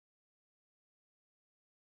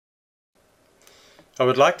I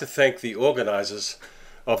would like to thank the organisers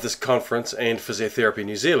of this conference and Physiotherapy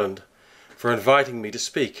New Zealand for inviting me to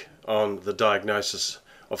speak on the diagnosis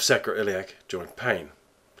of sacroiliac joint pain.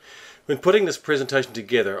 When putting this presentation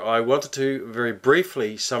together, I wanted to very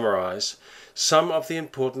briefly summarise some of the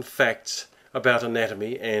important facts about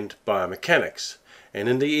anatomy and biomechanics, and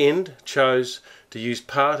in the end chose to use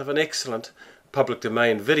part of an excellent public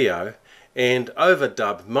domain video and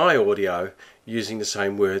overdub my audio using the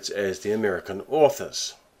same words as the American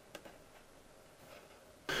authors.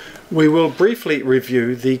 We will briefly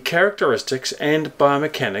review the characteristics and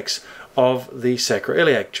biomechanics of the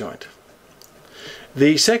sacroiliac joint.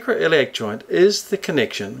 The sacroiliac joint is the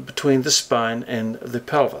connection between the spine and the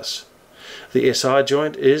pelvis. The SI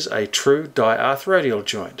joint is a true diarthrodial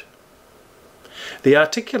joint. The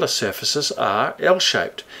articular surfaces are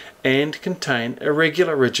L-shaped and contain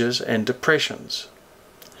irregular ridges and depressions.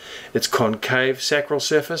 Its concave sacral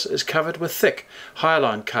surface is covered with thick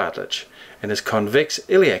hyaline cartilage and its convex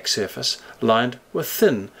iliac surface lined with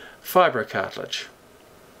thin fibrocartilage.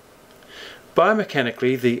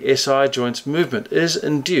 Biomechanically, the SI joint's movement is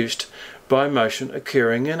induced by motion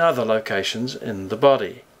occurring in other locations in the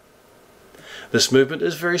body. This movement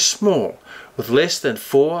is very small, with less than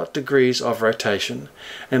 4 degrees of rotation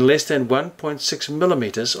and less than 1.6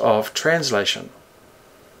 millimeters of translation.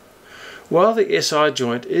 While the SI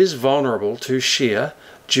joint is vulnerable to shear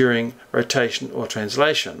during rotation or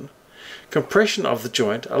translation, compression of the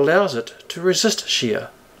joint allows it to resist shear.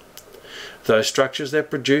 Those structures that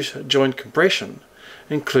produce joint compression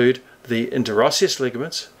include the interosseous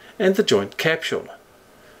ligaments and the joint capsule,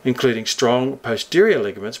 including strong posterior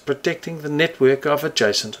ligaments protecting the network of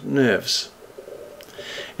adjacent nerves.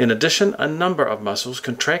 In addition, a number of muscles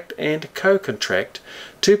contract and co-contract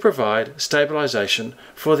to provide stabilization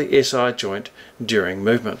for the SI joint during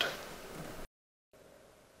movement.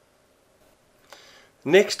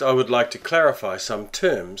 Next, I would like to clarify some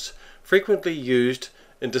terms frequently used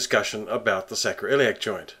in discussion about the sacroiliac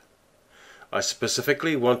joint. I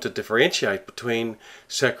specifically want to differentiate between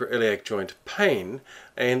sacroiliac joint pain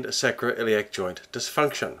and sacroiliac joint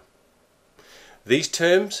dysfunction. These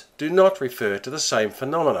terms do not refer to the same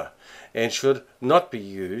phenomena and should not be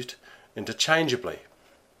used interchangeably.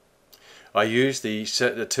 I use the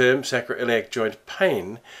term sacroiliac joint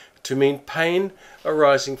pain to mean pain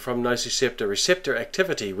arising from nociceptor receptor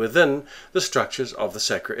activity within the structures of the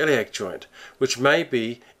sacroiliac joint, which may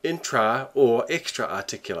be intra or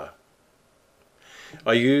extra-articular.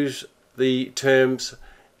 I use the terms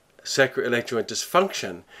sacroiliac joint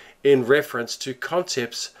dysfunction in reference to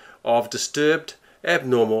concepts of disturbed,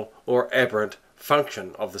 abnormal or aberrant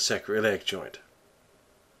function of the sacroiliac joint.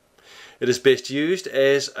 It is best used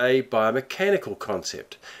as a biomechanical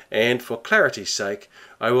concept, and for clarity's sake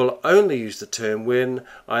I will only use the term when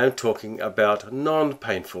I am talking about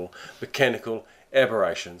non-painful mechanical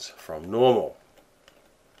aberrations from normal.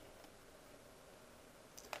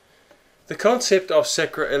 The concept of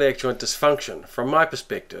sacroiliac joint dysfunction, from my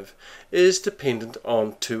perspective, is dependent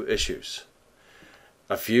on two issues: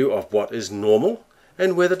 a view of what is normal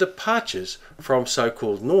and whether departures from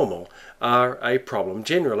so-called normal are a problem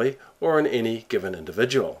generally or in any given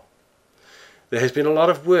individual. There has been a lot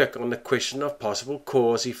of work on the question of possible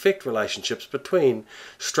cause-effect relationships between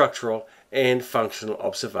structural and functional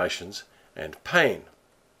observations and pain.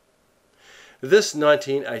 This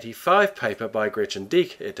 1985 paper by Gretchen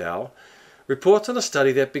Dieck et al. Reports on a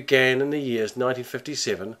study that began in the years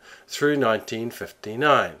 1957 through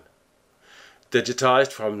 1959.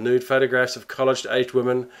 Digitized from nude photographs of college-aged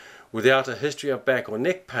women without a history of back or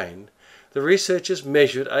neck pain, the researchers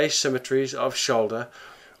measured asymmetries of shoulder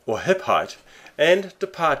or hip height and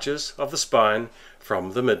departures of the spine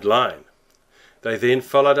from the midline. They then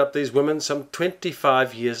followed up these women some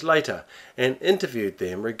 25 years later and interviewed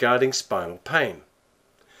them regarding spinal pain.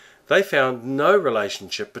 They found no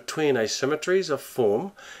relationship between asymmetries of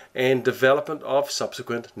form and development of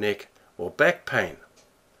subsequent neck or back pain.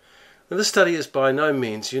 Now, this study is by no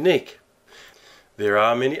means unique. There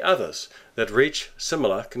are many others that reach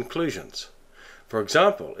similar conclusions. For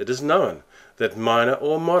example, it is known that minor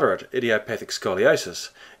or moderate idiopathic scoliosis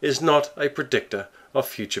is not a predictor of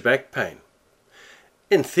future back pain.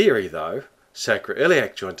 In theory, though,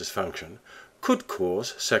 sacroiliac joint dysfunction could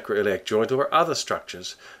cause sacroiliac joint or other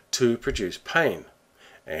structures to produce pain,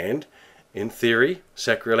 and in theory,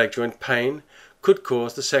 sacroiliac joint pain could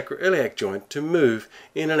cause the sacroiliac joint to move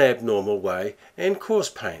in an abnormal way and cause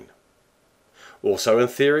pain. Also in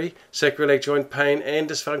theory, sacroiliac joint pain and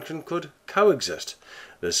dysfunction could coexist.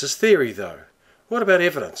 This is theory though. What about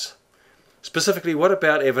evidence? Specifically, what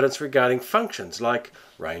about evidence regarding functions like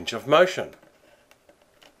range of motion?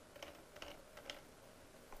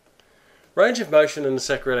 Range of motion in the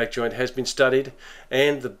sacroiliac joint has been studied,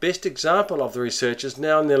 and the best example of the research is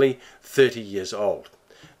now nearly 30 years old.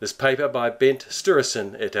 This paper by Bent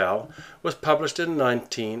Sturesen et al. Was published in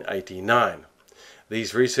 1989.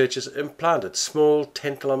 These researchers implanted small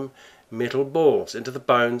tantalum metal balls into the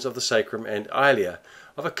bones of the sacrum and ilia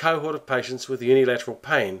of a cohort of patients with unilateral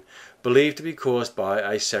pain believed to be caused by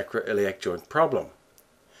a sacroiliac joint problem.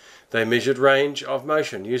 They measured range of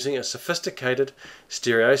motion using a sophisticated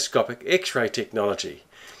stereoscopic X-ray technology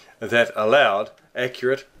that allowed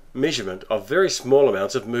accurate measurement of very small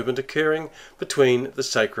amounts of movement occurring between the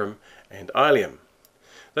sacrum and ilium.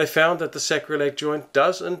 They found that the sacroiliac joint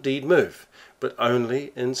does indeed move, but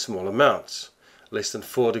only in small amounts, less than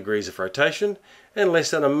 4 degrees of rotation and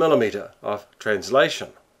less than a millimetre of translation.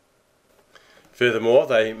 Furthermore,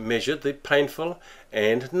 they measured the painful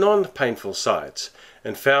and non-painful sides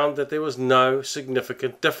and found that there was no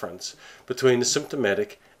significant difference between the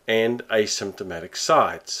symptomatic and asymptomatic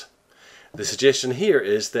sides. The suggestion here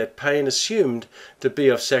is that pain assumed to be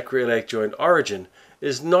of sacroiliac joint origin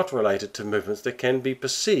is not related to movements that can be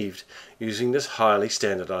perceived using this highly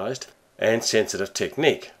standardized and sensitive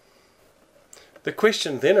technique. The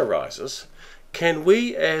question then arises, can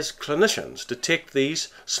we as clinicians detect these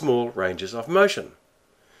small ranges of motion?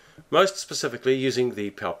 Most specifically using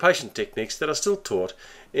the palpation techniques that are still taught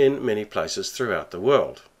in many places throughout the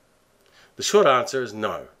world. The short answer is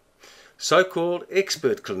no. So-called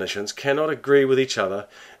expert clinicians cannot agree with each other,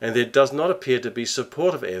 and there does not appear to be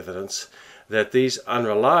supportive evidence that these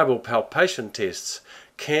unreliable palpation tests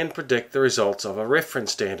can predict the results of a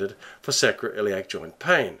reference standard for sacroiliac joint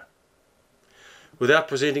pain. Without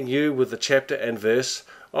presenting you with the chapter and verse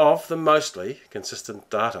of the mostly consistent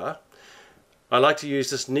data, I like to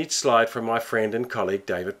use this neat slide from my friend and colleague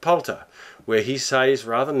David Poulter, where he says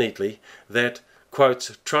rather neatly that,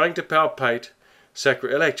 quotes, trying to palpate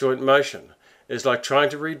sacroiliac joint motion is like trying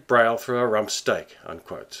to read braille through a rump steak,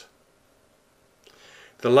 unquote.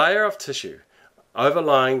 The layer of tissue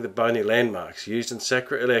overlying the bony landmarks used in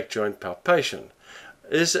sacroiliac joint palpation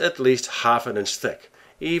is at least half an inch thick,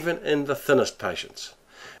 even in the thinnest patients.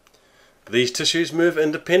 These tissues move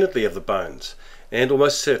independently of the bones and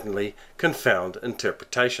almost certainly confound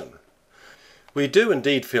interpretation. We do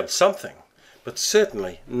indeed feel something, but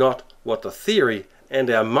certainly not what the theory and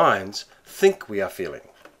our minds think we are feeling.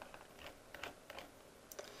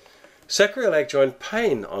 Sacroiliac joint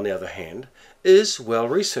pain, on the other hand, is well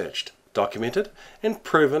researched, documented, and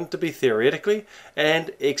proven to be theoretically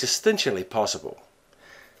and existentially possible.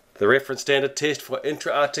 The reference standard test for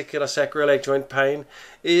intra-articular sacroiliac joint pain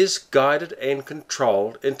is guided and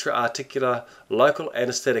controlled intra-articular local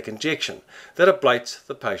anesthetic injection that ablates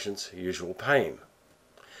the patient's usual pain.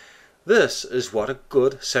 This is what a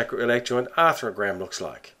good sacroiliac joint arthrogram looks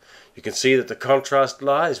like. You can see that the contrast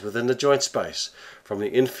lies within the joint space, from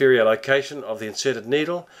the inferior location of the inserted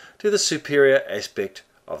needle to the superior aspect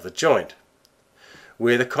of the joint.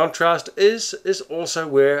 Where the contrast is also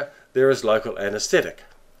where there is local anesthetic.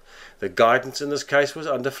 The guidance in this case was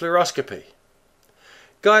under fluoroscopy.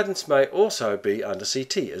 Guidance may also be under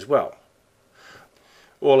CT as well.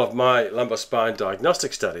 All of my lumbar spine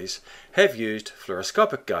diagnostic studies have used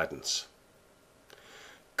fluoroscopic guidance.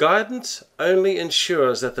 Guidance only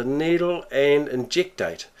ensures that the needle and inject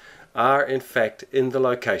date are in fact in the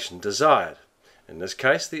location desired, in this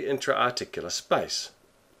case the intra-articular space.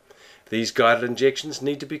 These guided injections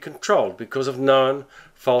need to be controlled because of known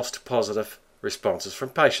false positive responses from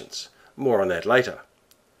patients. More on that later.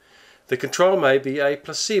 The control may be a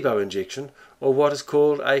placebo injection or what is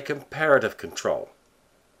called a comparative control.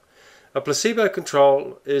 A placebo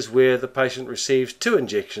control is where the patient receives 2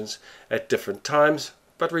 injections at different times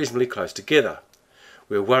but reasonably close together,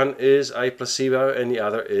 where one is a placebo and the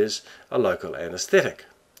other is a local anesthetic.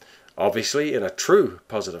 Obviously, in a true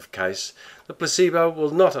positive case, the placebo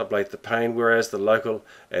will not ablate the pain, whereas the local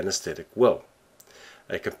anesthetic will.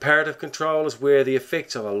 A comparative control is where the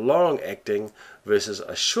effects of a long-acting versus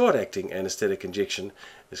a short-acting anesthetic injection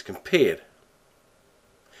is compared.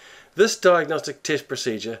 This diagnostic test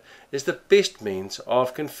procedure is the best means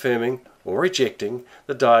of confirming or rejecting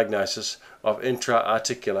the diagnosis of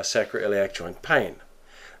intra-articular sacroiliac joint pain.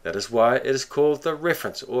 That is why it is called the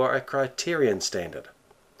reference or a criterion standard.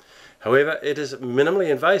 However, it is minimally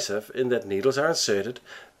invasive in that needles are inserted,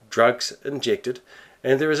 drugs injected,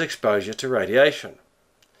 and there is exposure to radiation.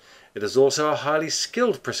 It is also a highly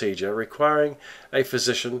skilled procedure requiring a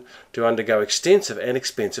physician to undergo extensive and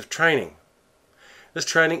expensive training. This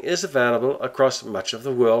training is available across much of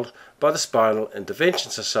the world by the Spinal Intervention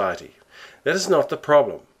Society. That is not the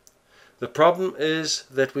problem. The problem is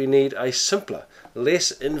that we need a simpler,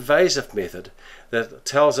 less invasive method that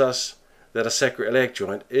tells us that a sacroiliac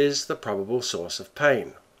joint is the probable source of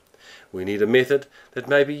pain. We need a method that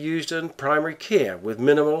may be used in primary care with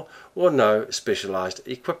minimal or no specialised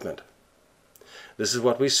equipment. This is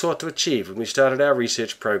what we sought to achieve when we started our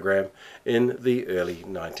research program in the early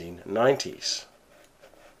 1990s.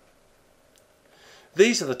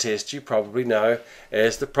 These are the tests you probably know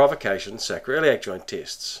as the provocation sacroiliac joint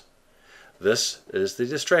tests. This is the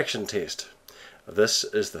distraction test. This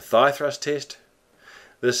is the thigh thrust test.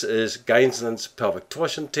 This is Gainsland's pelvic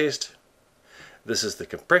torsion test. This is the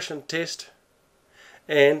compression test.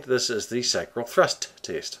 And this is the sacral thrust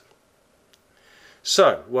test.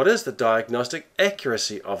 So, what is the diagnostic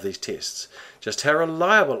accuracy of these tests? Just how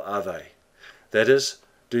reliable are they? That is,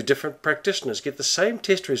 do different practitioners get the same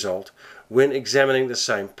test result when examining the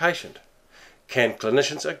same patient? Can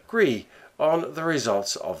clinicians agree on the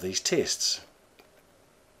results of these tests?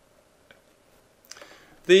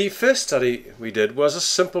 The first study we did was a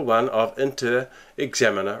simple one of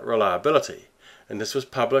inter-examiner reliability, and this was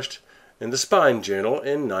published in the Spine Journal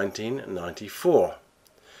in 1994.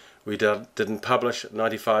 We didn't publish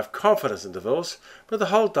 95 confidence intervals, but the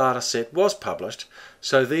whole data set was published,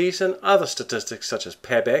 so these and other statistics such as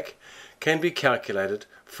payback can be calculated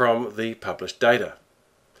from the published data.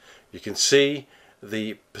 You can see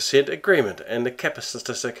the percent agreement and the kappa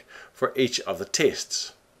statistic for each of the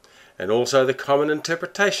tests, and also the common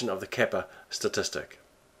interpretation of the kappa statistic.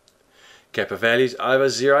 Kappa values over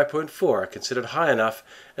 0.4 are considered high enough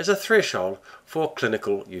as a threshold for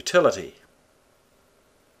clinical utility.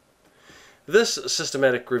 This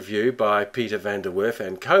systematic review by Peter van der Werf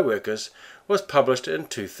and co-workers was published in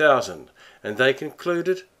 2000, and they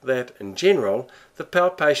concluded that, in general, the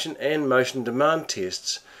palpation and motion demand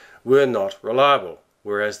tests were not reliable,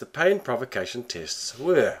 whereas the pain provocation tests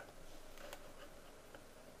were.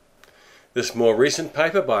 This more recent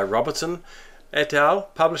paper by Robertson et al.,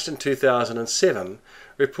 published in 2007,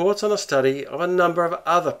 reports on a study of a number of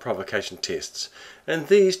other provocation tests, and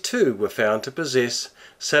these too were found to possess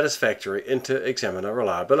satisfactory inter-examiner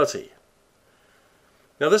reliability.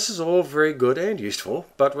 Now this is all very good and useful,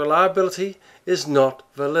 but reliability is not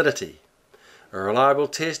validity. A reliable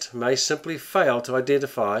test may simply fail to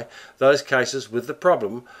identify those cases with the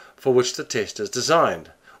problem for which the test is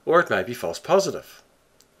designed, or it may be false positive.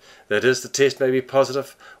 That is, the test may be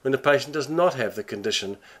positive when the patient does not have the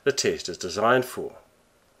condition the test is designed for.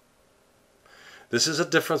 This is a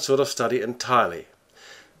different sort of study entirely.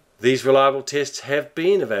 These reliable tests have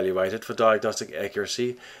been evaluated for diagnostic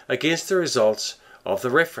accuracy against the results of the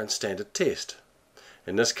reference standard test.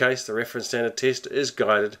 In this case, the reference standard test is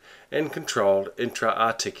guided and controlled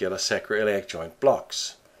intra-articular sacroiliac joint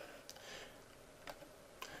blocks.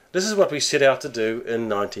 This is what we set out to do in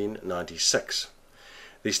 1996.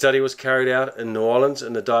 The study was carried out in New Orleans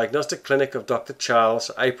in the diagnostic clinic of Dr.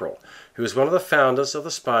 Charles April, who is one of the founders of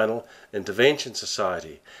the Spinal Intervention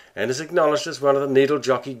Society and is acknowledged as one of the needle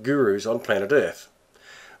jockey gurus on planet Earth.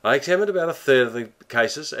 I examined about a third of the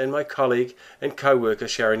cases, and my colleague and co-worker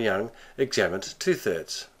Sharon Young examined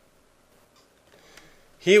 2/3.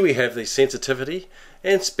 Here we have the sensitivity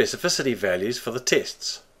and specificity values for the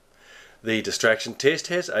tests. The distraction test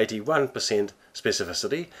has 81%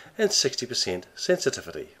 specificity and 60%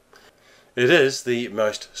 sensitivity. It is the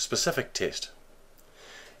most specific test.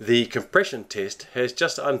 The compression test has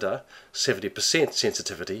just under 70%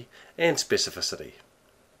 sensitivity and specificity.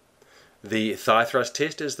 The thigh thrust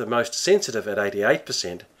test is the most sensitive at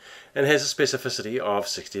 88% and has a specificity of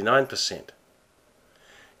 69%.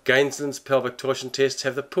 Gainsland's pelvic torsion tests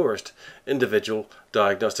have the poorest individual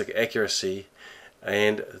diagnostic accuracy,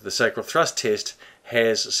 and the sacral thrust test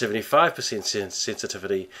has 75%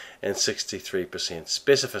 sensitivity and 63%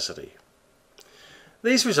 specificity.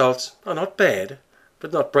 These results are not bad,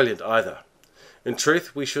 but not brilliant either. In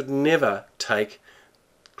truth, we should never take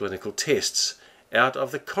clinical tests out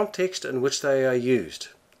of the context in which they are used.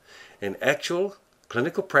 In actual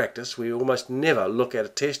clinical practice, we almost never look at a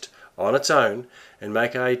test on its own and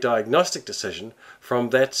make a diagnostic decision from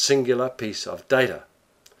that singular piece of data.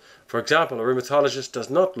 For example, a rheumatologist does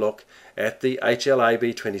not look at the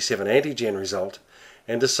HLA-B27 antigen result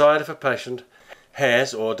and decide if a patient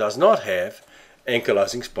has or does not have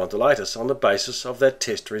ankylosing spondylitis on the basis of that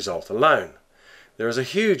test result alone. There is a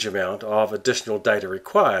huge amount of additional data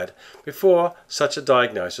required before such a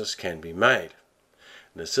diagnosis can be made.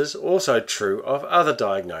 This is also true of other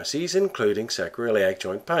diagnoses, including sacroiliac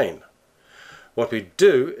joint pain. What we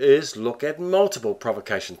do is look at multiple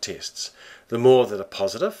provocation tests. The more that are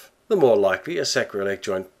positive, the more likely a sacroiliac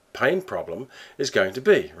joint pain problem is going to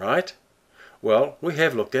be, right? Well, we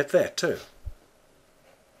have looked at that too.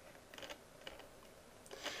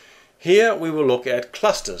 Here we will look at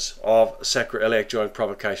clusters of sacroiliac joint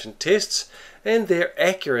provocation tests and their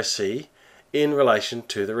accuracy in relation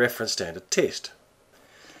to the reference standard test.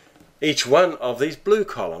 Each one of these blue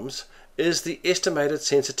columns is the estimated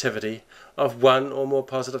sensitivity of 1 or more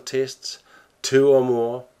positive tests, 2 or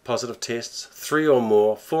more positive tests, 3 or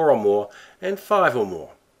more, 4 or more, and 5 or more.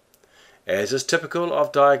 As is typical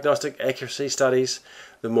of diagnostic accuracy studies,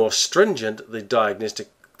 the more stringent the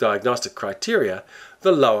diagnostic criteria,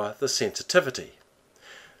 the lower the sensitivity.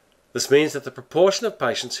 This means that the proportion of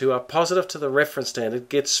patients who are positive to the reference standard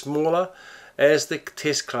gets smaller as the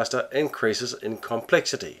test cluster increases in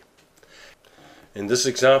complexity. In this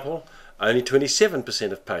example, only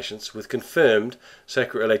 27% of patients with confirmed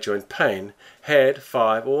sacroiliac joint pain had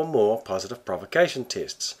 5 or more positive provocation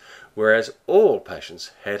tests, whereas all patients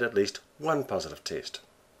had at least one positive test.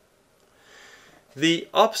 The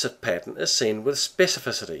opposite pattern is seen with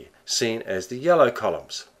specificity, seen as the yellow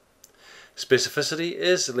columns. Specificity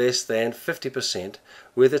is less than 50%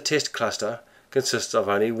 where the test cluster consists of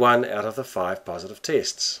only 1 out of the 5 positive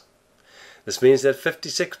tests. This means that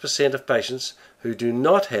 56% of patients who do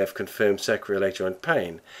not have confirmed sacroiliac joint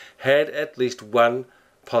pain had at least one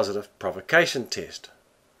positive provocation test.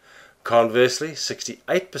 Conversely,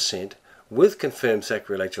 68% with confirmed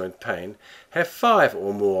sacroiliac joint pain have 5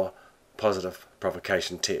 or more positive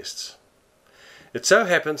provocation tests. It so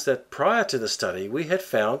happens that prior to the study we had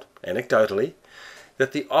found, anecdotally,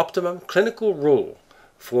 that the optimum clinical rule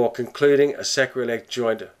for concluding a sacroiliac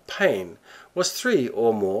joint pain was 3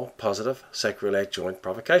 or more positive sacroiliac joint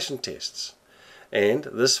provocation tests, and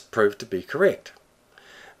this proved to be correct.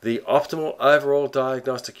 The optimal overall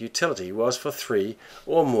diagnostic utility was for 3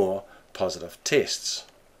 or more positive tests.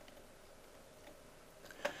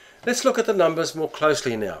 Let's look at the numbers more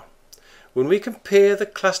closely now. When we compare the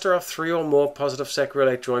cluster of 3 or more positive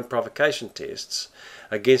sacroiliac joint provocation tests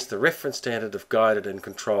against the reference standard of guided and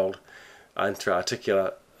controlled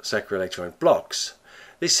intra-articular sacroiliac joint blocks,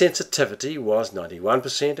 the sensitivity was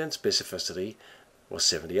 91% and specificity was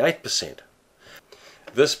 78%.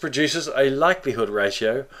 This produces a likelihood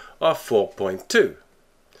ratio of 4.2.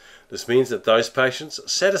 This means that those patients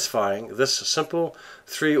satisfying this simple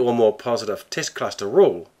 3 or more positive test cluster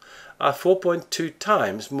rule are 4.2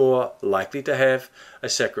 times more likely to have a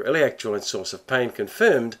sacroiliac joint source of pain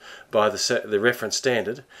confirmed by the reference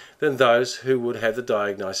standard than those who would have the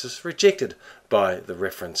diagnosis rejected by the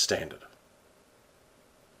reference standard.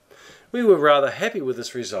 We were rather happy with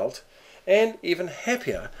this result, and even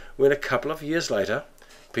happier when a couple of years later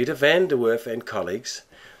Peter van der Werf and colleagues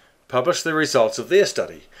published the results of their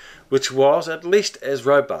study, which was at least as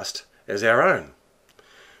robust as our own.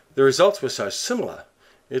 The results were so similar,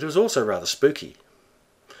 it was also rather spooky.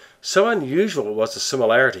 So unusual was the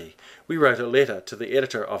similarity, we wrote a letter to the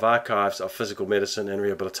editor of Archives of Physical Medicine and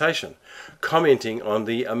Rehabilitation, commenting on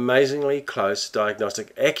the amazingly close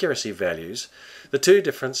diagnostic accuracy values the two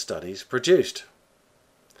different studies produced.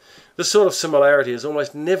 This sort of similarity is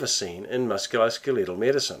almost never seen in musculoskeletal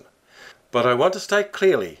medicine. But I want to state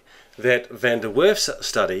clearly that van der Werf's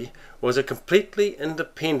study was a completely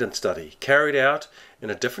independent study carried out in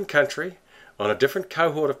a different country on a different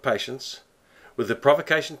cohort of patients, with the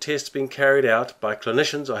provocation tests being carried out by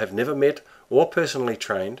clinicians I have never met or personally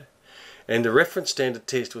trained, and the reference standard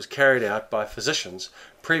test was carried out by physicians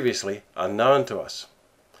previously unknown to us.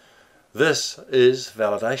 This is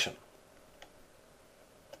validation.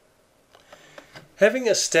 Having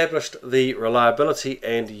established the reliability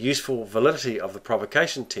and useful validity of the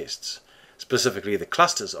provocation tests, specifically the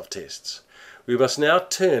clusters of tests, we must now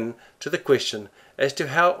turn to the question as to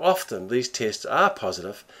how often these tests are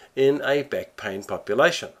positive in a back pain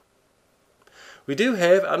population. We do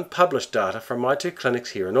have unpublished data from my two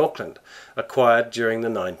clinics here in Auckland, acquired during the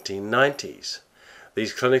 1990s.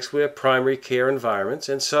 These clinics were primary care environments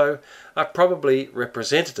and so are probably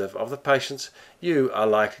representative of the patients you are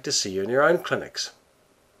likely to see in your own clinics.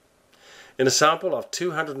 In a sample of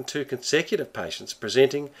 202 consecutive patients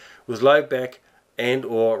presenting with low back and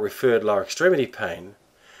or referred lower extremity pain,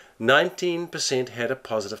 19% had a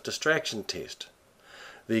positive distraction test.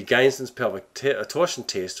 The Gainson's pelvic torsion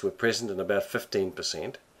tests were present in about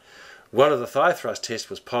 15%. One of the thigh thrust tests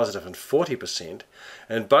was positive in 40%,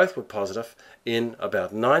 and both were positive in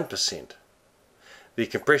about 9%. The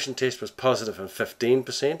compression test was positive in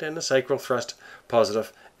 15%, and the sacral thrust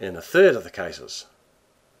positive in a third of the cases.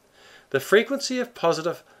 The frequency of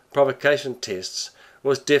positive provocation tests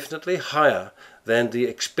was definitely higher than the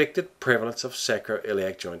expected prevalence of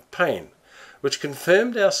sacroiliac joint pain, which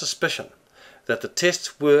confirmed our suspicion that the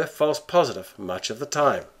tests were false positive much of the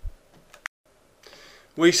time.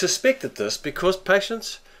 We suspected this because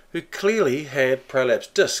patients who clearly had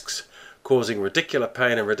prolapsed discs causing radicular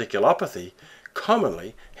pain and radiculopathy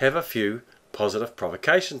commonly have a few positive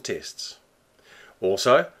provocation tests.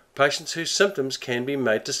 Also, patients whose symptoms can be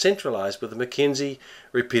made to centralise with the McKenzie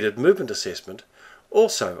repeated movement assessment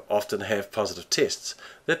also often have positive tests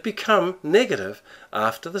that become negative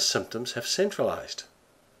after the symptoms have centralised.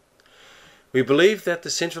 We believe that the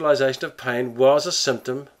centralisation of pain was a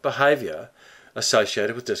symptom behaviour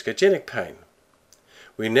associated with discogenic pain.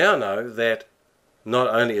 We now know that not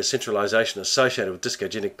only is centralisation associated with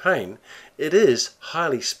discogenic pain, it is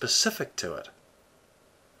highly specific to it.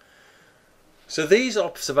 So these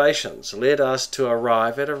observations led us to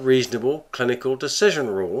arrive at a reasonable clinical decision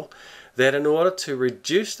rule that in order to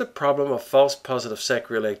reduce the problem of false positive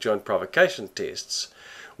sacroiliac joint provocation tests,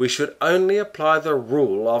 we should only apply the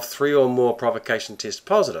rule of 3 or more provocation tests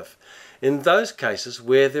positive in those cases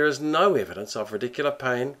where there is no evidence of radicular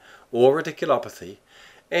pain or radiculopathy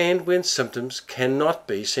and when symptoms cannot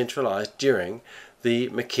be centralised during the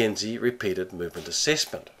McKenzie repeated movement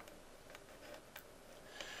assessment.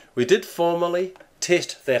 We did formally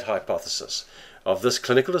test that hypothesis of this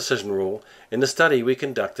clinical decision rule in the study we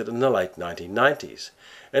conducted in the late 1990s,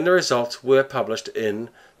 and the results were published in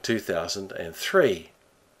 2003.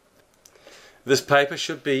 This paper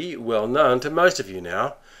should be well known to most of you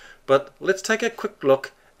now, but let's take a quick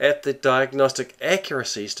look at the diagnostic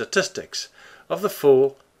accuracy statistics of the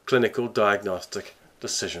full clinical diagnostic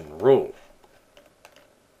decision rule.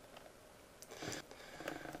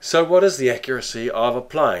 So what is the accuracy of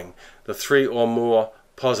applying the 3 or more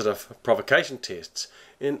positive provocation tests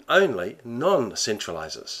in only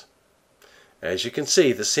non-centralisers? As you can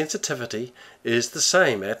see, the sensitivity is the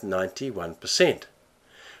same at 91%,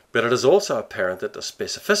 but it is also apparent that the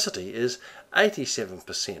specificity is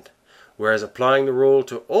 87%, whereas applying the rule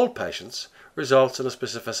to all patients results in a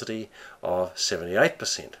specificity of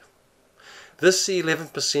 78%. This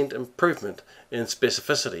 11% improvement in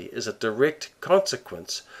specificity is a direct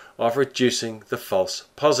consequence of reducing the false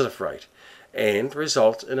positive rate and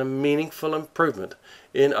results in a meaningful improvement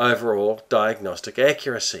in overall diagnostic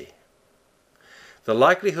accuracy. The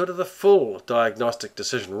likelihood of the full diagnostic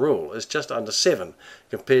decision rule is just under 7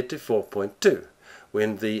 compared to 4.2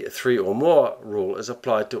 when the 3 or more rule is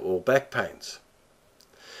applied to all back pains.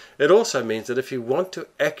 It also means that if you want to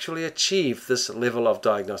actually achieve this level of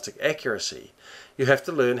diagnostic accuracy, you have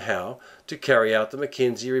to learn how to carry out the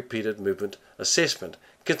McKenzie repeated movement assessment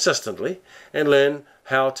consistently and learn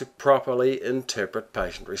how to properly interpret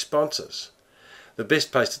patient responses. The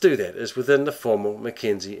best place to do that is within the formal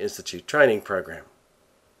McKenzie Institute training program.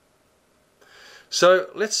 So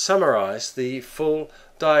let's summarise the full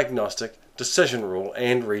diagnostic decision rule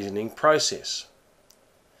and reasoning process.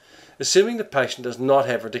 Assuming the patient does not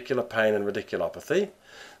have radicular pain and radiculopathy,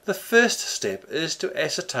 the first step is to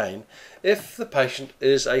ascertain if the patient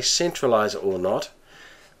is a centraliser or not,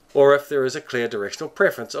 or if there is a clear directional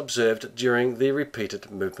preference observed during the repeated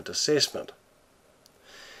movement assessment.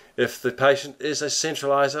 If the patient is a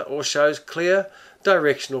centraliser or shows clear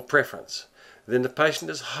directional preference, then the patient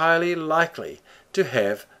is highly likely to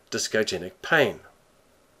have discogenic pain.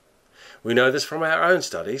 We know this from our own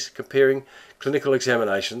studies comparing clinical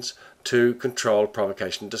examinations to controlled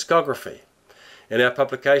provocation discography. In our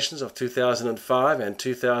publications of 2005 and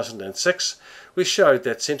 2006, we showed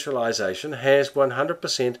that centralisation has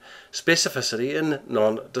 100% specificity in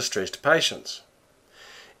non-distressed patients.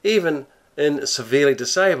 Even in severely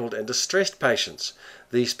disabled and distressed patients,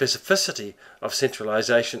 the specificity of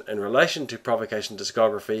centralisation in relation to provocation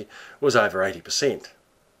discography was over 80%.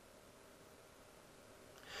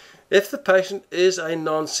 If the patient is a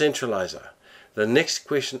non-centraliser, the next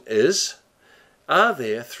question is, are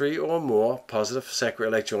there 3 or more positive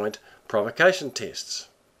sacroiliac joint provocation tests?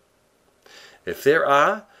 If there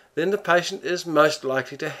are, then the patient is most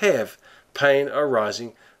likely to have pain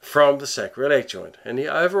arising from the sacroiliac joint, and the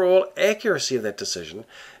overall accuracy of that decision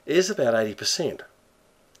is about 80%.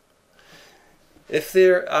 If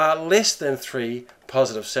there are less than 3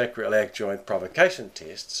 positive sacroiliac joint provocation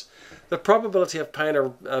tests, the probability of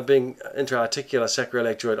pain being intra-articular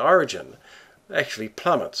sacroiliac joint origin actually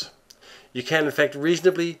plummets. You can in fact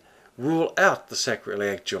reasonably rule out the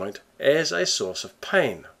sacroiliac joint as a source of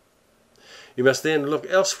pain. You must then look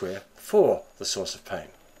elsewhere for the source of pain.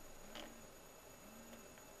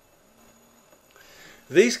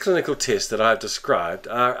 These clinical tests that I have described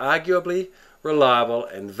are arguably reliable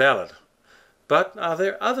and valid, but are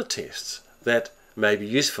there other tests that may be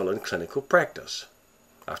useful in clinical practice?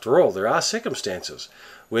 After all, there are circumstances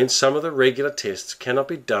when some of the regular tests cannot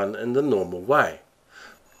be done in the normal way.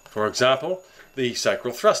 For example, the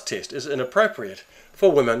sacral thrust test is inappropriate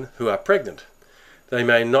for women who are pregnant. They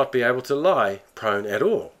may not be able to lie prone at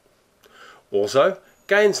all. Also,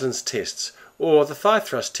 Gainsland's tests or the thigh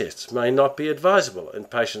thrust tests may not be advisable in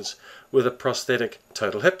patients with a prosthetic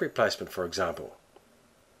total hip replacement, for example.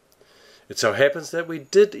 It so happens that we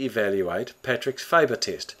did evaluate Patrick's Faber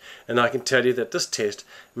test, and I can tell you that this test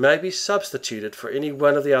may be substituted for any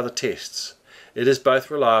one of the other tests. It is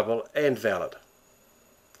both reliable and valid.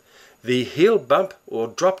 The heel bump or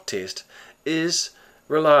drop test is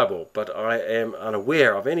reliable, but I am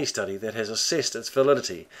unaware of any study that has assessed its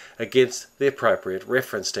validity against the appropriate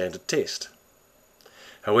reference standard test.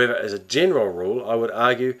 However, as a general rule, I would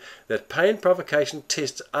argue that pain provocation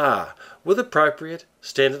tests are, with appropriate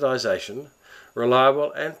standardization,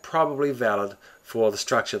 reliable and probably valid for the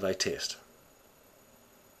structure they test.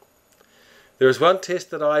 There is one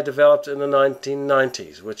test that I developed in the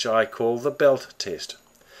 1990s, which I call the belt test.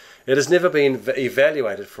 It has never been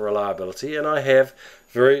evaluated for reliability, and I have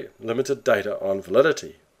very limited data on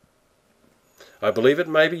validity. I believe it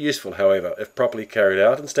may be useful, however, if properly carried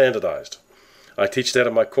out and standardized. I teach that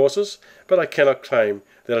in my courses, but I cannot claim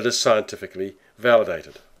that it is scientifically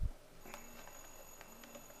validated.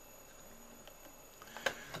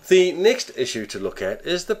 The next issue to look at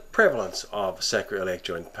is the prevalence of sacroiliac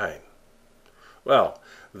joint pain. Well,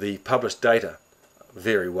 the published data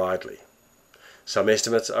vary widely. Some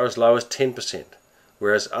estimates are as low as 10%,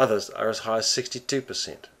 whereas others are as high as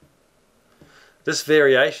 62%. This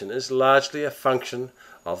variation is largely a function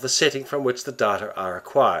of the setting from which the data are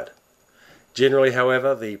acquired. Generally,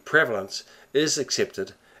 however, the prevalence is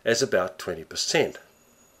accepted as about 20%.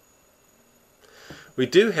 We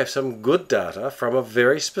do have some good data from a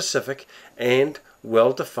very specific and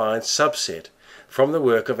well-defined subset from the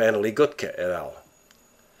work of Annalie Gutke et al.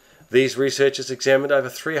 These researchers examined over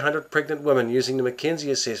 300 pregnant women using the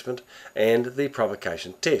McKenzie assessment and the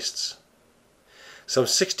provocation tests. Some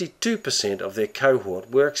 62% of their cohort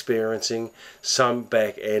were experiencing some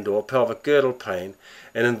back and or pelvic girdle pain,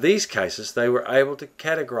 and in these cases they were able to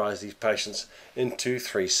categorize these patients into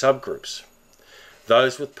three subgroups.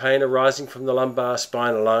 Those with pain arising from the lumbar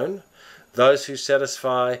spine alone, those who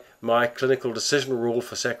satisfy my clinical decision rule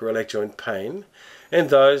for sacroiliac joint pain, and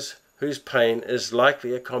those whose pain is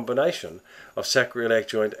likely a combination of sacroiliac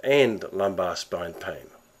joint and lumbar spine pain.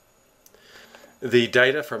 The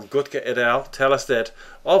data from Gutke et al. Tell us that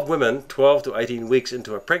of women 12 to 18 weeks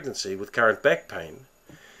into a pregnancy with current back pain,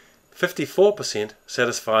 54%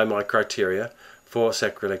 satisfy my criteria for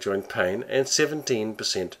sacroiliac joint pain and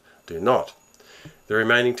 17% do not. The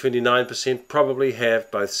remaining 29% probably have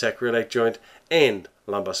both sacroiliac joint and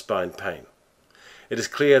lumbar spine pain. It is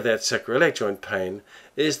clear that sacroiliac joint pain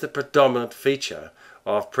is the predominant feature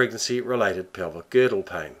of pregnancy-related pelvic girdle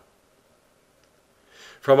pain.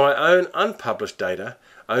 From my own unpublished data,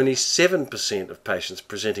 only 7% of patients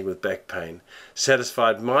presenting with back pain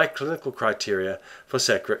satisfied my clinical criteria for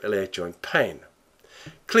sacroiliac joint pain.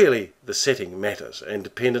 Clearly, the setting matters and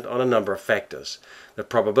dependent on a number of factors. The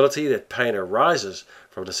probability that pain arises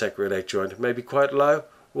from the sacroiliac joint may be quite low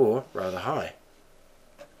or rather high.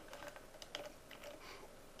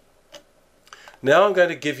 Now I'm going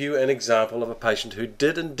to give you an example of a patient who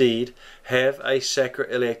did indeed have a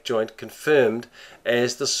sacroiliac joint confirmed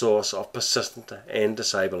as the source of persistent and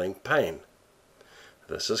disabling pain.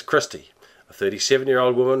 This is Christy, a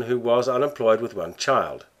 37-year-old woman who was unemployed with one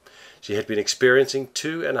child. She had been experiencing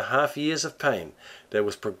 2.5 years of pain that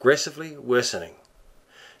was progressively worsening.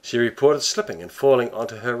 She reported slipping and falling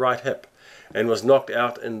onto her right hip and was knocked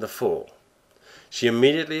out in the fall. She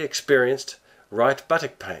immediately experienced right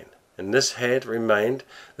buttock pain, and this had remained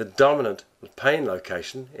the dominant pain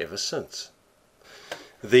location ever since.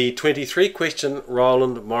 The 23-question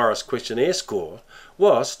Roland Morris questionnaire score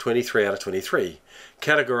was 23 out of 23,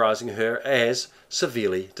 categorizing her as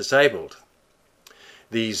severely disabled.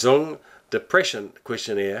 The Zung Depression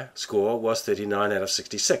questionnaire score was 39 out of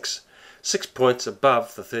 66, 6 points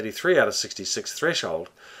above the 33 out of 66 threshold,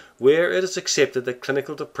 where it is accepted that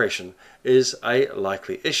clinical depression is a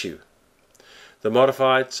likely issue. The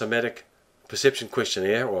Modified Somatic Perception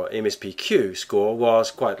Questionnaire, or MSPQ, score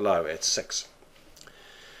was quite low at 6.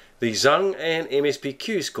 The Zung and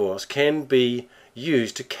MSPQ scores can be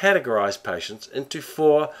used to categorize patients into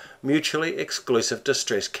 4 mutually exclusive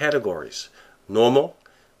distress categories: normal,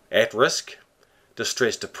 at risk,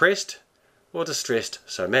 distressed depressed, or distressed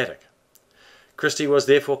somatic. Christy was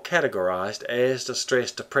therefore categorized as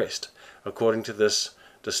distressed depressed according to this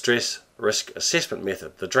distress risk assessment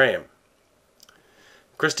method, the DRAM.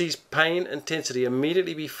 Christy's pain intensity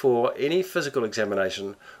immediately before any physical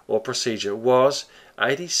examination or procedure was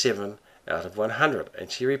 87 out of 100,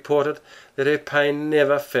 and she reported that her pain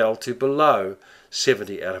never fell to below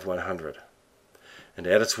 70 out of 100.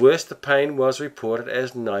 and at its worst the pain was reported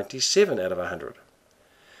as 97 out of 100.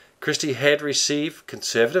 Christy had received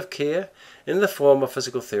conservative care in the form of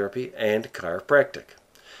physical therapy and chiropractic.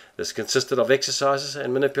 This consisted of exercises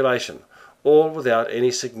and manipulation, all without any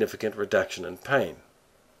significant reduction in pain.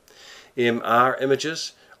 MR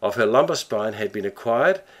images of her lumbar spine had been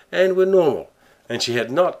acquired and were normal, and she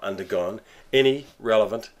had not undergone any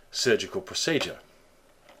relevant surgical procedure.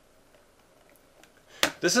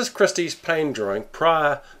 This is Christy's pain drawing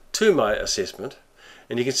prior to my assessment,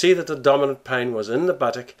 and you can see that the dominant pain was in the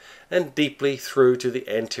buttock and deeply through to the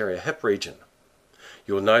anterior hip region.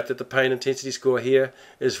 You will note that the pain intensity score here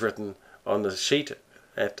is written on the sheet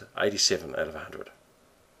at 87 out of 100.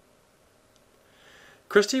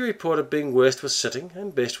 Christy reported being worst with sitting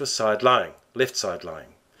and best with side lying, left side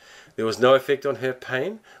lying. There was no effect on her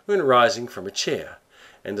pain when rising from a chair,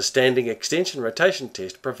 and the standing extension rotation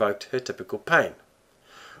test provoked her typical pain.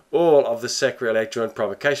 All of the sacroiliac joint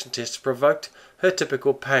provocation tests provoked her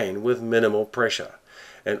typical pain with minimal pressure,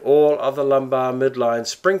 and all of the lumbar midline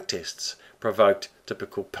spring tests provoked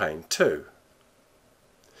typical pain too.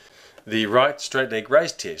 The right straight leg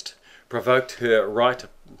raise test provoked her right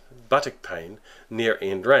buttock pain near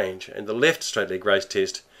end range, and the left straight leg raise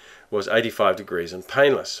test was 85 degrees and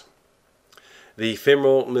painless. The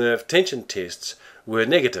femoral nerve tension tests were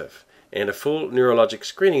negative, and a full neurologic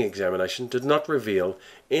screening examination did not reveal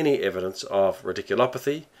any evidence of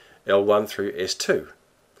radiculopathy, L1 through S2.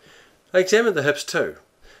 I examined the hips too.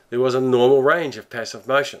 There was a normal range of passive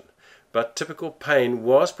motion, but typical pain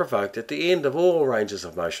was provoked at the end of all ranges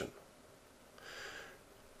of motion.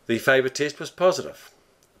 The Faber test was positive.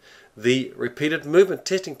 The repeated movement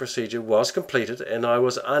testing procedure was completed, and I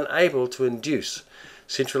was unable to induce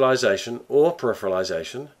centralization or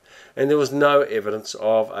peripheralization, and there was no evidence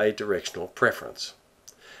of a directional preference.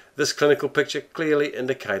 This clinical picture clearly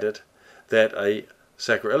indicated that a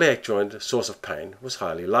sacroiliac joint source of pain was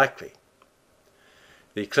highly likely.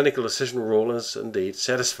 The clinical decision rule is indeed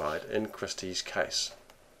satisfied in Christy's case.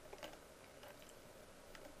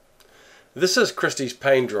 This is Christy's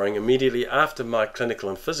pain drawing immediately after my clinical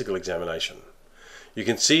and physical examination. You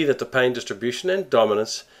can see that the pain distribution and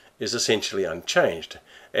dominance is essentially unchanged,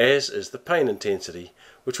 as is the pain intensity,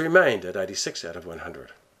 which remained at 86 out of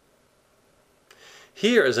 100.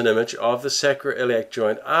 Here is an image of the sacroiliac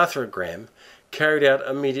joint arthrogram carried out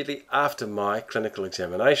immediately after my clinical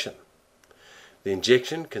examination. The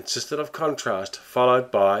injection consisted of contrast followed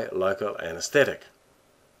by local anesthetic.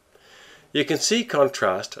 You can see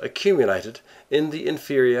contrast accumulated in the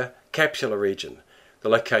inferior capsular region, the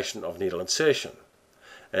location of needle insertion,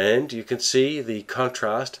 and you can see the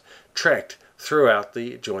contrast tracked throughout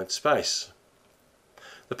the joint space.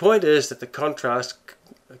 The point is that the contrast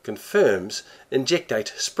confirms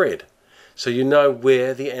injectate spread, so you know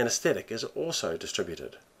where the anesthetic is also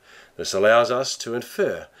distributed. This allows us to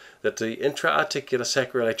infer that the intra-articular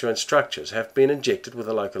sacroiliac joint structures have been injected with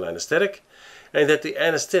a local anesthetic, and that the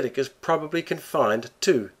anesthetic is probably confined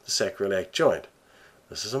to the sacroiliac joint.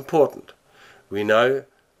 This is important. We know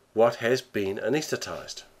what has been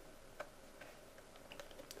anesthetized.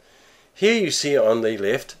 Here you see on the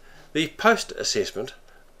left the post-assessment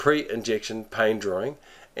pre-injection pain drawing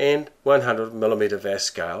and 100 mm VAS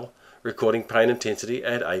scale recording pain intensity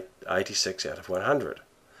at 86 out of 100.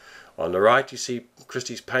 On the right you see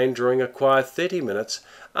Christy's pain drawing acquired 30 minutes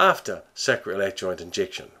after sacroiliac joint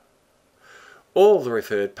injection. All the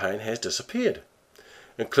referred pain has disappeared,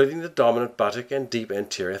 including the dominant buttock and deep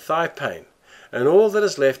anterior thigh pain, and all that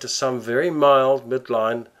is left is some very mild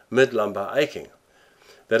mid-lumbar aching.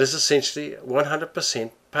 That is essentially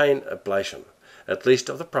 100% pain ablation, at least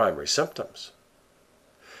of the primary symptoms.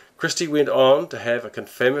 Christy went on to have a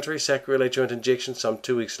confirmatory sacroiliac joint injection some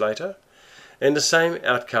 2 weeks later, and the same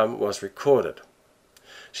outcome was recorded.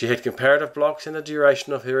 She had comparative blocks, and the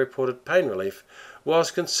duration of her reported pain relief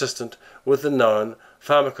was consistent with the known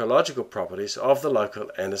pharmacological properties of the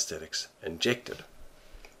local anesthetics injected.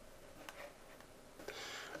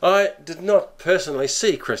 I did not personally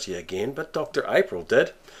see Christy again, but Dr. April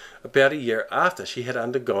did, about a year after she had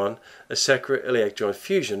undergone a sacroiliac joint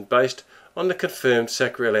fusion based on the confirmed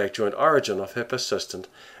sacroiliac joint origin of her persistent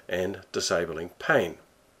and disabling pain.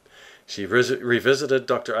 She revisited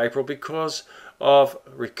Dr. April because of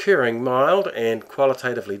recurring mild and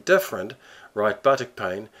qualitatively different right buttock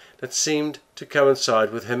pain that seemed to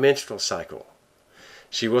coincide with her menstrual cycle.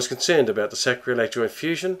 She was concerned about the sacroiliac joint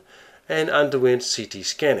fusion and underwent CT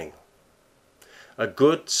scanning. A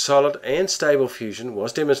good, solid and stable fusion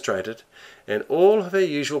was demonstrated, and all of her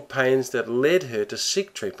usual pains that led her to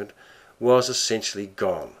seek treatment was essentially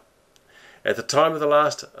gone. At the time of the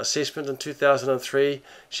last assessment in 2003,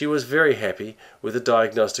 she was very happy with the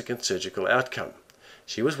diagnostic and surgical outcome.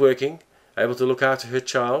 She was working, able to look after her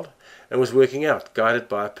child, and was working out, guided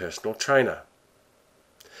by a personal trainer.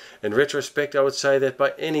 In retrospect, I would say that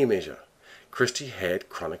by any measure, Christy had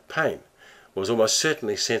chronic pain, was almost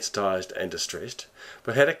certainly sensitised and distressed,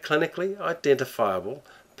 but had a clinically identifiable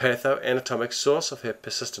pathoanatomic source of her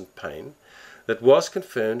persistent pain that was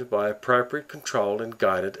confirmed by appropriate controlled and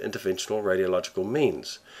guided interventional radiological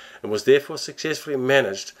means, and was therefore successfully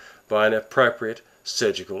managed by an appropriate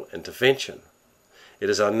surgical intervention. It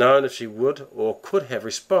is unknown if she would or could have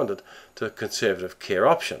responded to a conservative care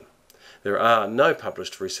option. There are no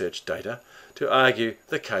published research data to argue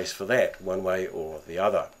the case for that, one way or the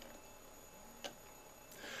other.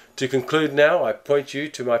 To conclude now, I point you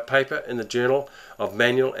to my paper in the Journal of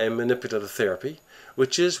Manual and Manipulative Therapy,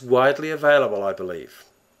 which is widely available, I believe.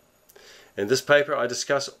 In this paper I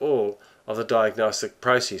discuss all of the diagnostic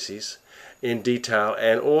processes in detail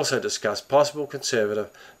and also discuss possible conservative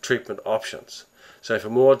treatment options. So for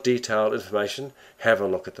more detailed information, have a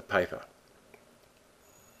look at the paper.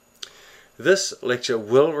 This lecture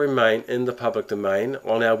will remain in the public domain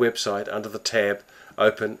on our website under the tab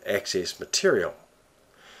Open Access Material.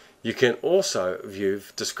 You can also view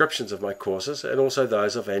descriptions of my courses and also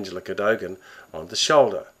those of Angela Cadogan on the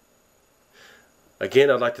shoulder.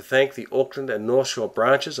 Again, I'd like to thank the Auckland and North Shore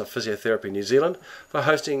branches of Physiotherapy New Zealand for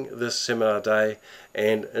hosting this seminar day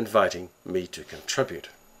and inviting me to contribute.